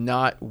Pictures did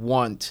not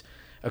want,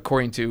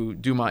 according to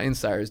DuMont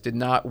insiders, did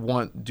not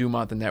want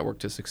DuMont the network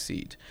to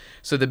succeed.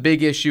 So the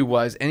big issue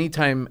was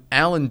anytime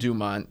Alan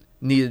DuMont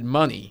needed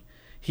money,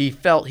 he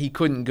felt he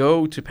couldn't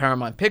go to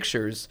Paramount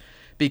Pictures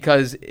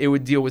because it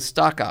would deal with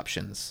stock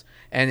options.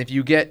 And if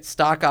you get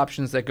stock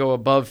options that go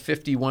above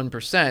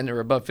 51% or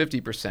above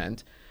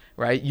 50%,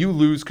 right, you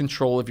lose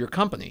control of your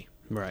company.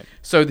 Right.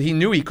 So he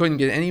knew he couldn't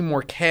get any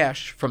more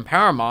cash from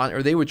Paramount,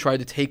 or they would try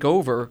to take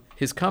over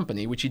his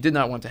company, which he did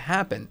not want to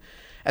happen.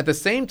 At the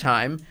same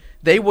time,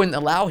 they wouldn't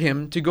allow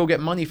him to go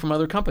get money from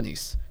other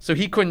companies. So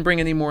he couldn't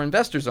bring any more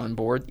investors on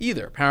board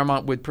either.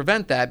 Paramount would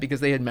prevent that because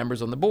they had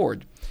members on the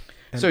board.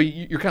 So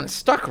you're kind of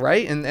stuck,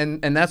 right?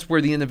 And that's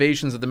where the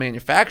innovations of the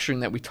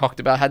manufacturing that we talked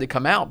about had to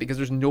come out, because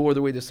there's no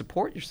other way to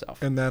support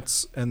yourself. And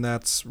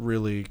that's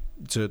really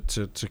to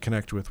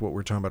connect with what we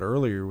were talking about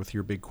earlier with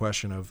your big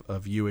question of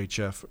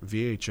UHF,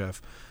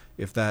 VHF.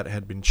 If that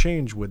had been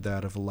changed, would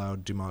that have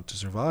allowed DuMont to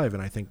survive?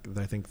 And I think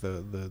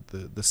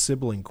the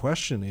sibling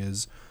question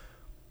is,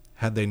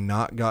 had they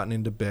not gotten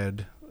into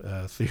bed,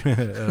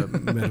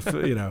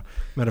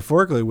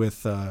 metaphorically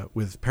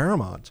with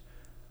Paramount,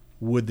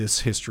 would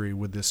this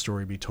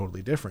story be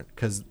totally different?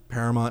 Because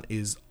Paramount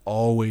is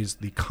always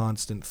the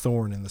constant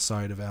thorn in the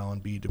side of Alan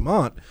B.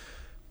 DuMont,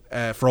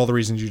 for all the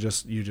reasons you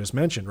just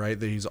mentioned, right?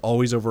 That he's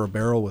always over a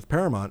barrel with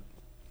Paramount,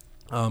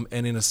 and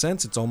in a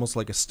sense, it's almost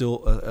like a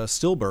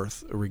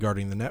stillbirth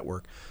regarding the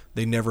network.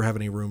 They never have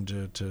any room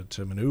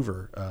to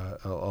maneuver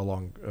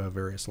along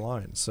various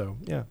lines. So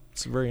yeah,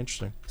 it's very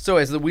interesting. So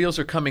as the wheels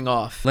are coming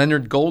off,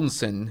 Leonard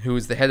Goldenson, who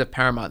is the head of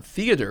Paramount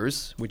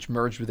Theaters, which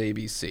merged with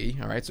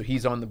ABC, all right, so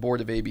he's on the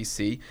board of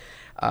ABC,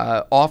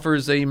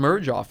 offers a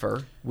merge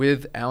offer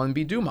with Alan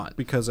B. DuMont.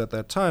 Because at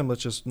that time,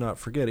 let's just not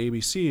forget,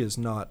 ABC is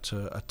not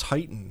a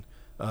titan.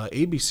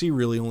 ABC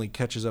really only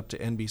catches up to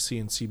NBC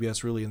and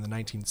CBS really in the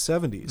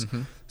 1970s.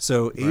 Mm-hmm.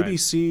 So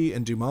ABC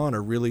and DuMont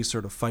are really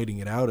sort of fighting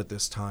it out at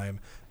this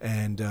time.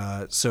 And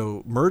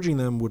so merging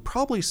them would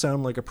probably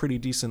sound like a pretty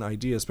decent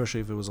idea,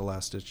 especially if it was a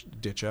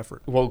last-ditch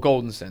effort. Well,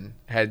 Goldenson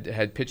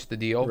had pitched the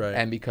deal, right.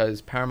 And because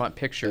Paramount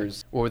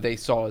Pictures, or they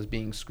saw as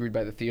being screwed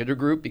by the theater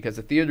group, because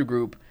the theater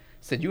group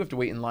said you have to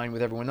wait in line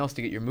with everyone else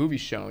to get your movie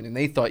shown, and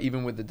they thought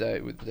even with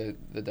the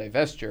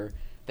divestiture,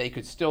 they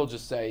could still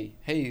just say,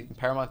 hey,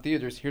 Paramount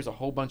Theaters, here's a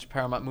whole bunch of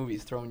Paramount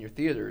movies, throw in your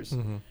theaters.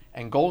 Mm-hmm.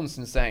 And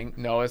Goldenson's saying,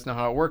 no, that's not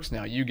how it works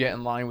now. You get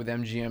in line with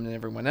MGM and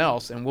everyone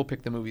else, and we'll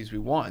pick the movies we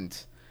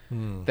want.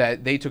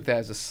 That they took that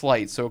as a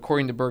slight. So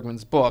according to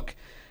Bergman's book,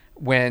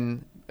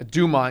 when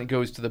DuMont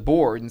goes to the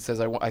board and says,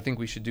 I think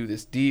we should do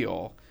this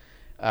deal,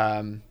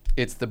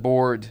 it's the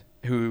board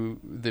who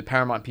the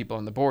Paramount people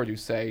on the board who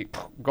say,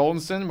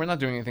 Goldenson, we're not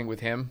doing anything with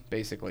him,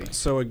 basically.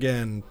 So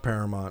again,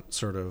 Paramount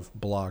sort of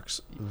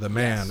blocks the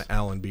man, Yes.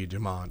 Alan B.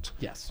 DuMont.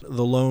 Yes.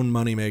 The lone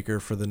moneymaker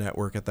for the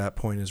network at that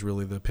point is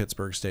really the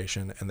Pittsburgh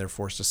station, and they're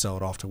forced to sell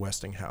it off to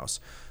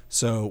Westinghouse.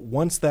 So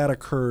once that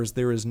occurs,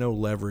 there is no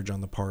leverage on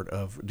the part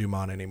of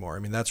DuMont anymore. I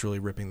mean, that's really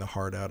ripping the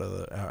heart out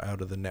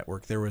of the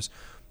network. There was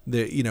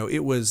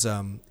it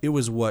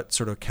was what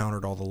sort of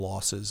countered all the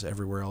losses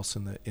everywhere else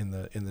in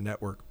the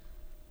network.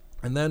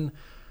 And then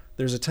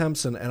there's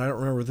attempts, and I don't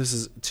remember if this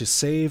is to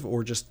save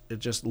or just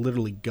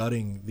literally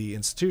gutting the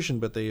institution,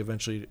 but they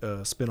eventually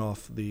spin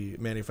off the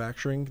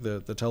manufacturing,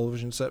 the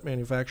television set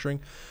manufacturing.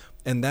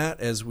 And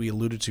that, as we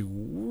alluded to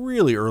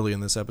really early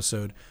in this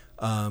episode,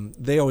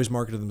 they always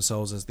marketed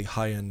themselves as the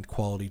high-end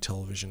quality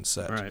television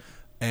set. Right.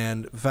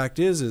 And the fact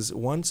is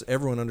once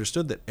everyone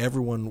understood that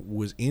everyone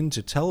was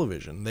into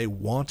television, they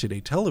wanted a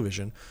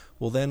television,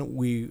 well, then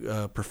we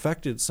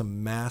perfected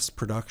some mass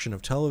production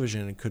of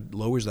television and could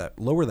lower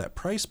that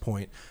price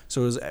point,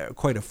 so it was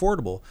quite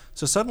affordable.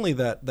 So suddenly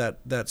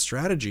that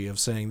strategy of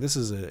saying this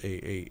is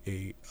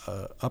a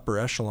upper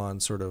echelon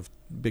sort of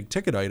big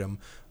ticket item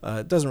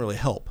doesn't really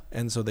help,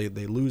 and so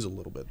they lose a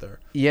little bit there.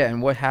 Yeah,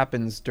 and what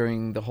happens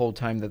during the whole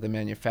time that the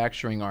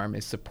manufacturing arm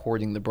is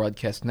supporting the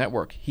broadcast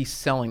network? He's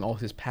selling all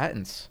his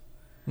patents.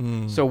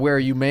 So where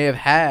you may have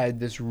had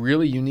this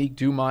really unique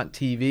DuMont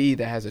TV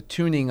that has a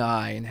tuning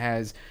eye and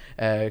has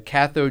a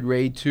cathode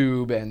ray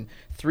tube and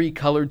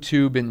 3-color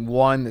tube in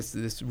one,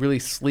 this really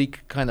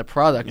sleek kind of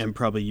product. And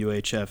probably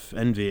UHF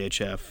and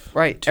VHF.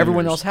 Right. tuners.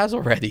 Everyone else has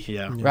already.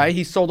 Yeah. Right?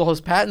 He sold all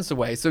his patents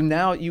away. So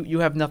now you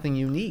have nothing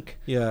unique.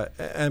 Yeah,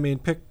 I mean,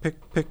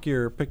 pick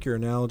your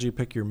analogy,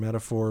 pick your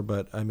metaphor,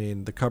 but I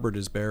mean, the cupboard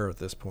is bare at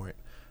this point,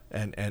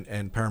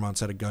 and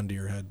Paramount's had a gun to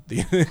your head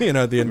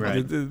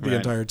the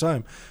entire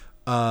time.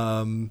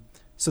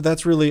 So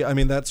that's really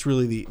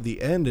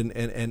the end,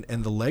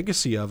 and the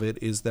legacy of it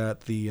is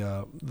that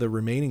the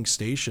remaining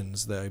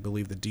stations, I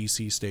believe the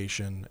DC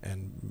station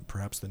and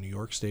perhaps the New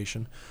York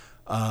station,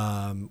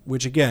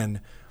 which again,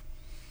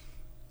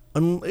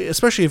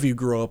 especially if you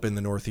grow up in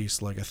the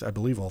Northeast, like I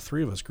believe all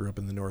three of us grew up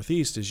in the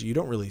Northeast, is you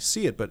don't really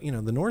see it, but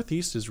the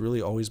Northeast has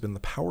really always been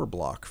the power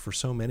block for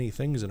so many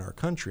things in our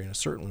country, and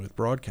certainly with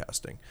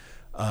broadcasting.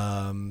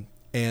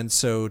 And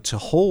so to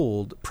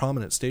hold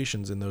prominent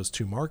stations in those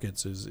two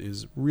markets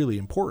is really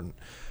important.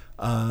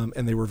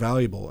 And they were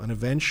valuable. And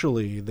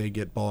eventually they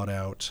get bought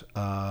out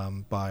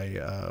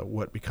by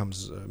what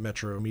becomes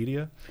Metro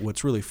Media.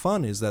 What's really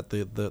fun is that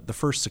the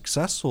first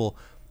successful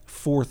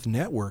fourth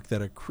network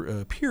that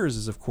appears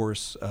is, of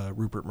course,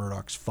 Rupert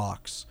Murdoch's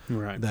Fox.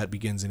 Right. That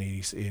begins in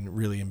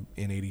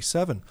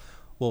 87.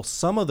 Well,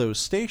 some of those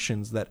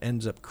stations that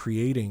ends up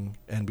creating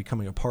and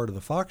becoming a part of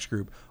the Fox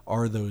group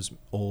are those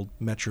old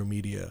Metro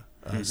Media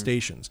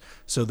stations.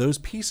 So those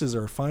pieces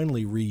are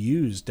finally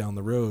reused down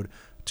the road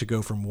to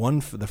go from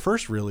the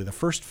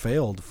first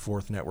failed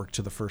fourth network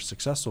to the first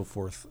successful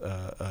fourth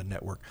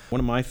network. One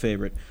of my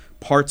favorite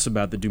parts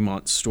about the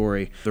DuMont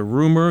story, the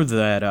rumor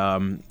that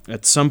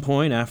at some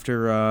point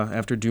after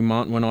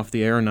DuMont went off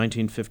the air in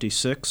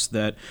 1956,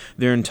 that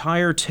their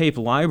entire tape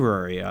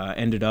library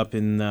ended up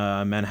in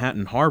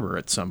Manhattan Harbor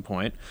at some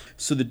point.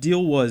 So the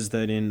deal was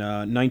that in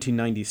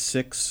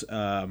 1996,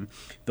 the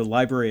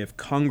Library of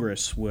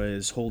Congress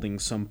was holding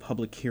some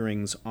public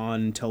hearings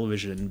on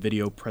television and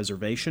video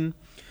preservation.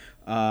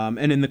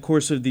 And in the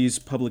course of these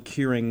public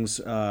hearings,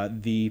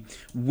 the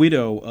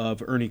widow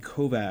of Ernie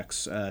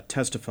Kovacs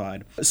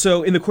testified.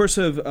 So in the course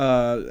of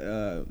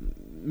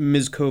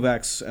Ms.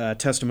 Kovacs'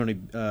 testimony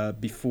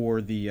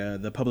before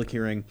the public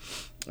hearing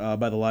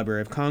by the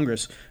Library of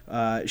Congress,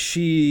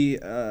 she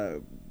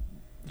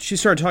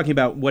started talking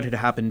about what had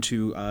happened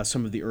to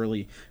some of the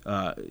early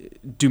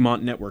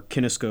DuMont network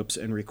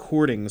kinescopes and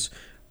recordings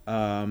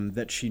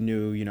that she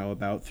knew,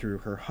 about through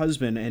her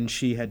husband, and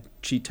she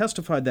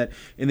testified that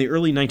in the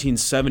early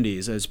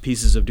 1970s, as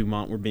pieces of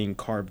DuMont were being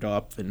carved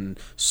up and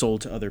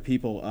sold to other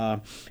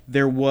people,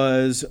 there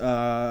was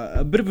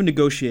a bit of a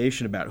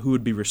negotiation about who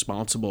would be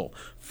responsible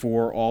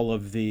for all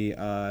of the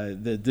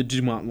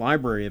DuMont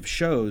library of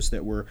shows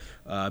that were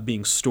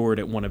being stored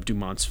at one of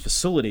DuMont's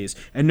facilities,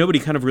 and nobody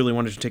kind of really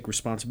wanted to take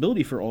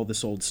responsibility for all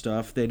this old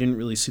stuff. They didn't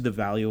really see the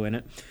value in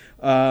it.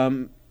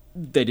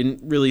 They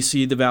didn't really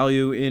see the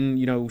value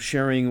in,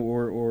 sharing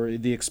or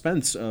the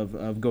expense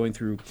of going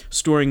through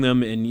storing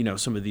them in,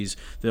 some of these,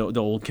 the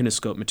old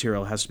kinescope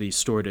material has to be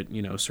stored at,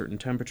 a certain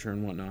temperature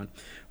and whatnot.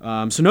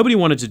 So nobody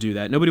wanted to do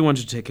that. Nobody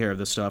wanted to take care of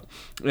this stuff.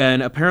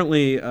 And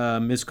apparently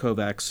Ms.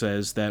 Kovacs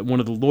says that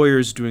one of the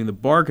lawyers doing the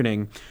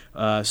bargaining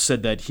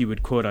said that he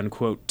would, quote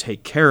unquote,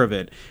 take care of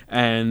it.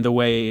 And the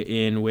way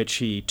in which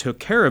he took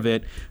care of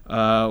it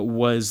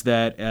was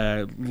that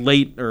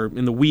late or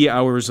in the wee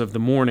hours of the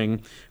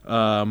morning,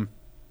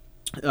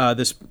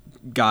 this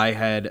guy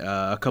had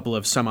a couple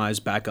of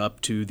semis back up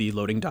to the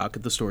loading dock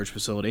at the storage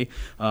facility,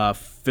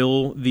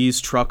 fill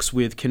these trucks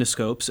with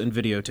kinescopes and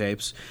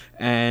videotapes,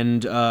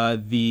 and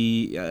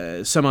the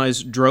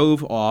semis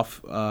drove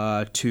off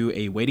to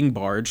a waiting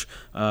barge,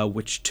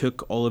 which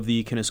took all of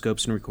the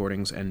kinescopes and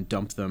recordings and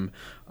dumped them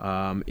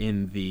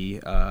in the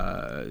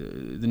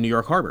New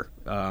York Harbor,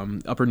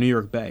 Upper New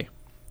York Bay.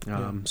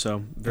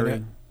 So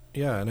very...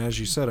 Yeah, and as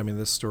you said, I mean,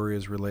 this story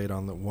is relayed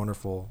on the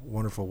wonderful,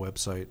 wonderful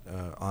website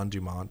on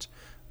DuMont.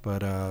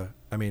 But,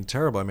 I mean,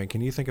 terrible. I mean,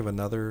 can you think of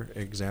another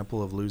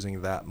example of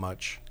losing that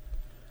much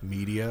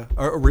media?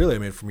 Or really, I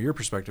mean, from your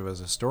perspective as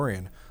a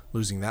historian,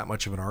 losing that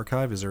much of an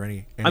archive? Is there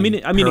any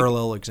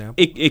parallel example?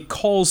 It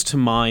calls to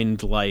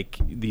mind, like,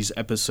 these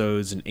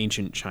episodes in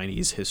ancient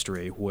Chinese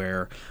history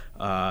where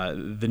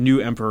the new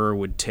emperor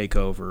would take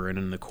over, and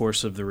in the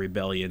course of the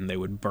rebellion, they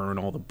would burn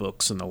all the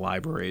books in the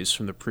libraries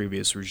from the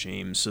previous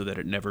regime so that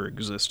it never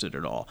existed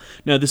at all.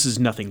 Now, this is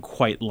nothing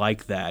quite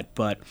like that,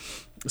 but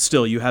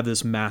still, you have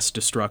this mass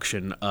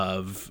destruction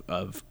of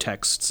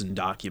texts and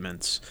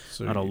documents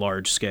on a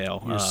large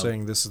scale. You're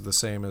saying this is the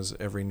same as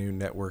every new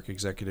network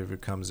executive who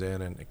comes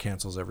in and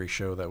cancels every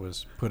show that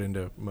was put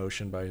into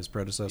motion by his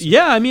predecessor?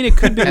 Yeah, I mean, it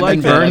could be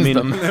like that. I mean,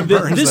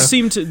 this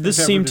seemed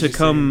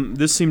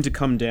to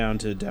come down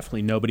to definitely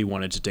nobody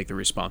wanted to take the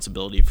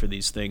responsibility for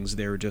these things.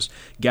 They were just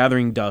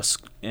gathering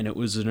dust, and it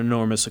was an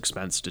enormous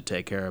expense to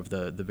take care of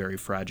the very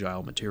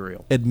fragile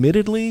material.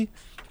 Admittedly,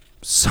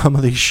 some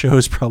of these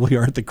shows probably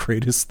aren't the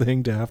greatest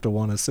thing to have to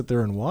want to sit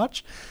there and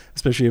watch,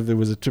 especially if there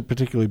was a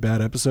particularly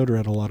bad episode or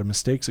had a lot of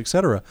mistakes,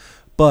 etc.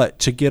 But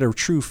to get a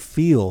true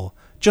feel,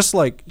 just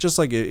like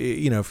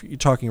you know, if you're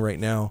talking right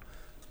now,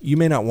 you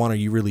may not want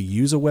to really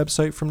use a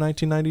website from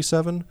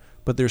 1997,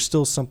 but there's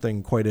still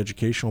something quite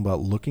educational about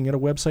looking at a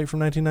website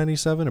from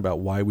 1997 about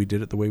why we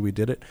did it the way we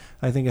did it.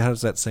 I think it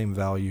has that same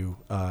value.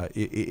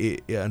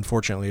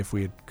 Unfortunately, if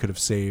we could have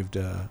saved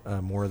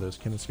more of those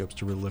kinescopes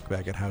to really look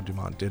back at how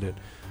DuMont did it,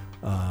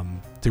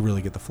 to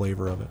really get the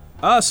flavor of it.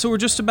 So we're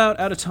just about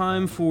out of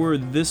time for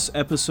this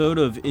episode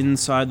of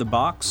Inside the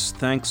Box.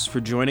 Thanks for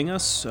joining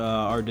us.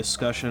 Our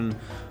discussion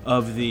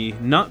of the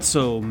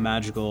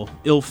not-so-magical,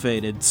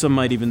 ill-fated, some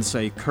might even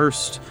say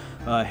cursed,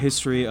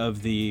 history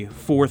of the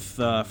fourth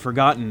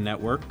forgotten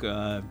network,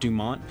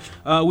 DuMont,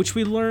 which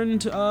we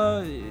learned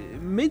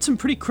made some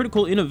pretty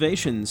critical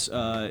innovations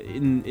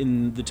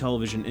in the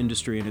television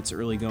industry in its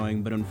early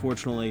going, but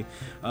unfortunately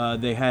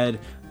they had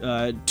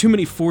too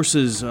many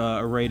forces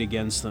arrayed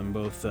against them,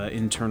 both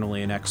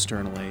internally and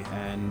externally,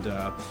 and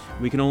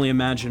we can only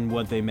imagine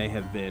what they may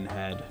have been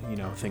had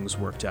things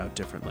worked out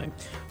differently.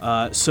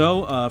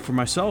 So for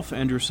myself,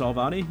 Andrew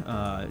Salvati,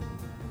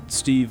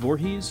 Steve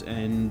Voorhees,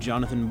 and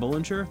Jonathan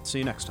Bullinger, see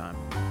you next time.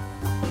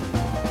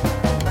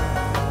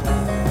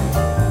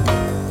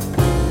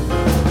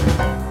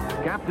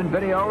 Captain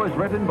Video is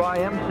written by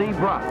M.C.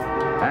 Brock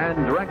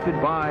and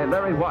directed by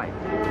Larry White.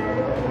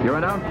 Your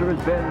announcer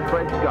has been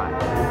Fred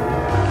Scott.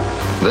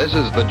 This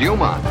is the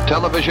DuMont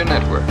Television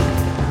Network.